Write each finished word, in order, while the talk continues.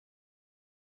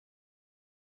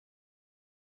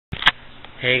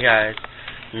Hey guys,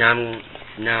 now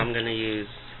I'm gonna use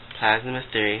plasma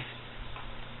 3.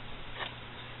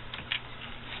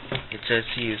 It says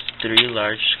to use 3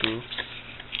 large scoops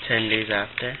 10 days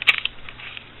after,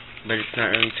 but it's not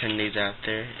really 10 days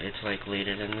after, it's like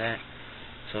later than that.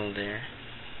 So there,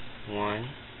 1,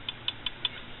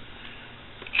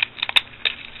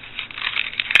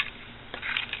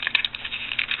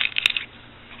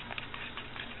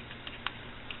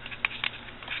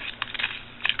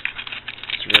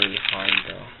 really hard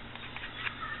though.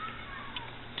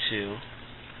 2,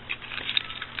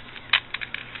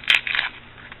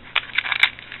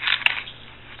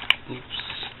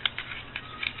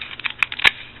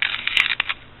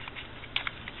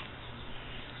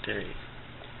 3,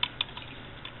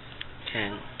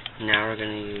 10. Now we're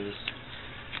gonna use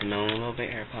the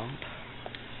milliliter air pump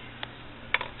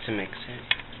to mix it.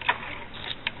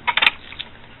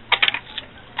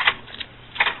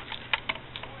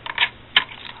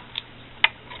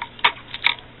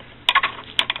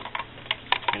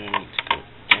 And it needs to go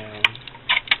down.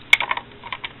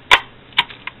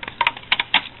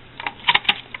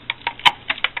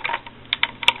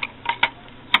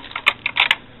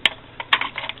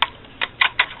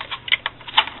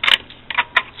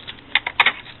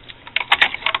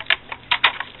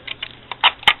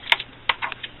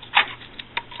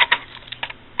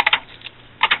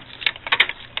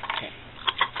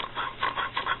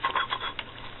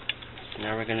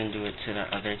 Now we're going to do it to the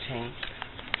other tank.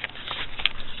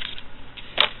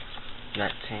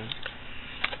 That tank.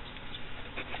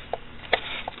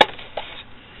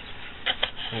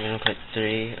 I'm going to put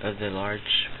 3 of the large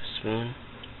spoon.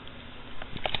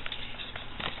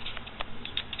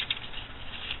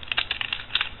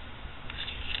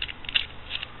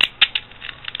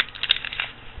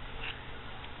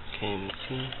 Okay, let me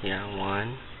see. Yeah,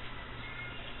 1.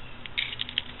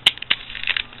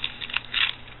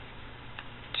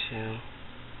 2.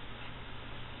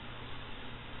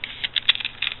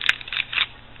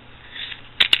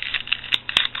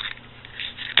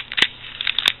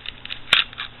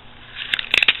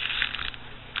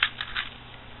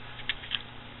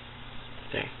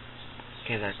 3.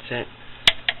 Okay, that's it.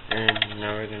 And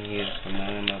now we're going to use the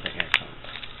milliliter air pump.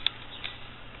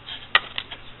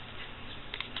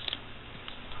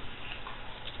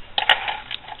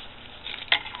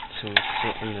 So we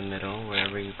sit in the middle,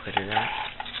 wherever you put it at.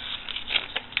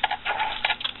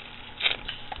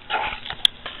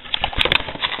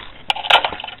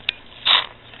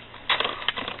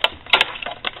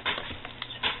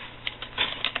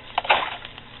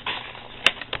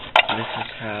 This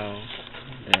is how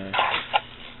the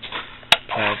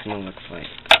plasma looks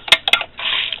like.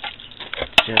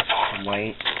 Just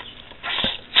white.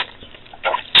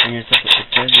 And it says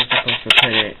you're supposed to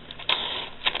put it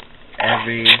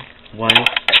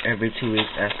every 2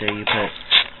 weeks after you put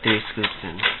 3 scoops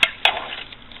in.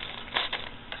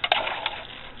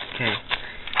 Okay.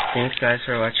 Thanks guys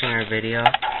for watching our video.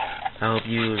 I hope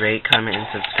you rate, comment, and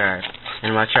subscribe.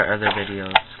 And watch our other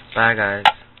videos. Bye guys.